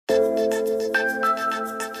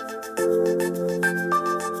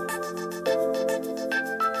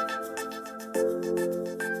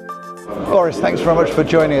Boris, thanks very much for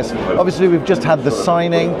joining us. Obviously, we've just had the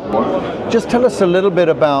signing. Just tell us a little bit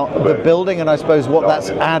about the building and I suppose what that's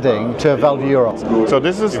adding to Val d'Europe. So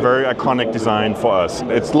this is a very iconic design for us.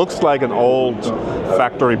 It looks like an old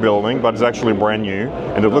factory building, but it's actually brand new.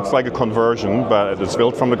 And it looks like a conversion, but it's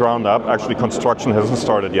built from the ground up. Actually, construction hasn't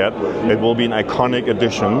started yet. It will be an iconic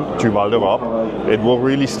addition to Val d'Europe. It will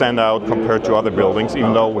really stand out compared to other buildings,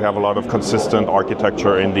 even though we have a lot of consistent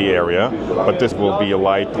architecture in the area. But this will be a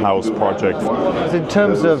lighthouse project. In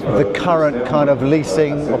terms of the current kind of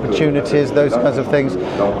leasing opportunities, those kinds of things,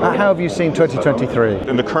 how have you seen 2023?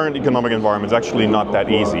 In the current economic environment, it's actually not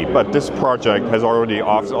that easy, but this project has already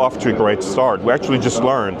off to a great start. We actually just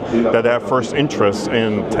learned that they have first interest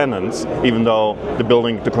in tenants, even though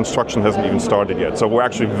the construction hasn't even started yet. So we're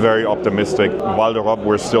actually very optimistic. Val d'Europe,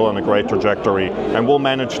 we're still on a great trajectory, and we'll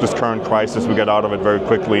manage this current crisis. We get out of it very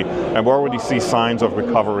quickly, and we already see signs of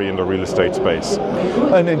recovery in the real estate space.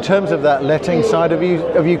 And in terms of that letting side, have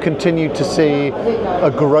you continued to see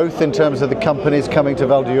a growth in terms of the companies coming to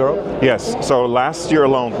Val d'Europe? Yes, so last year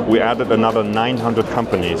alone we added another 900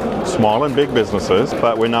 companies, small and big businesses,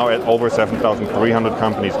 but we're now at over 7,300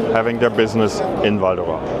 companies having their business in Val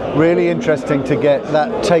d'Europe. Really interesting to get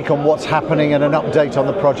that take on what's happening and an update on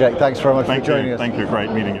the project. Thanks very much for joining us. Thank you,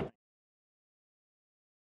 great meeting you.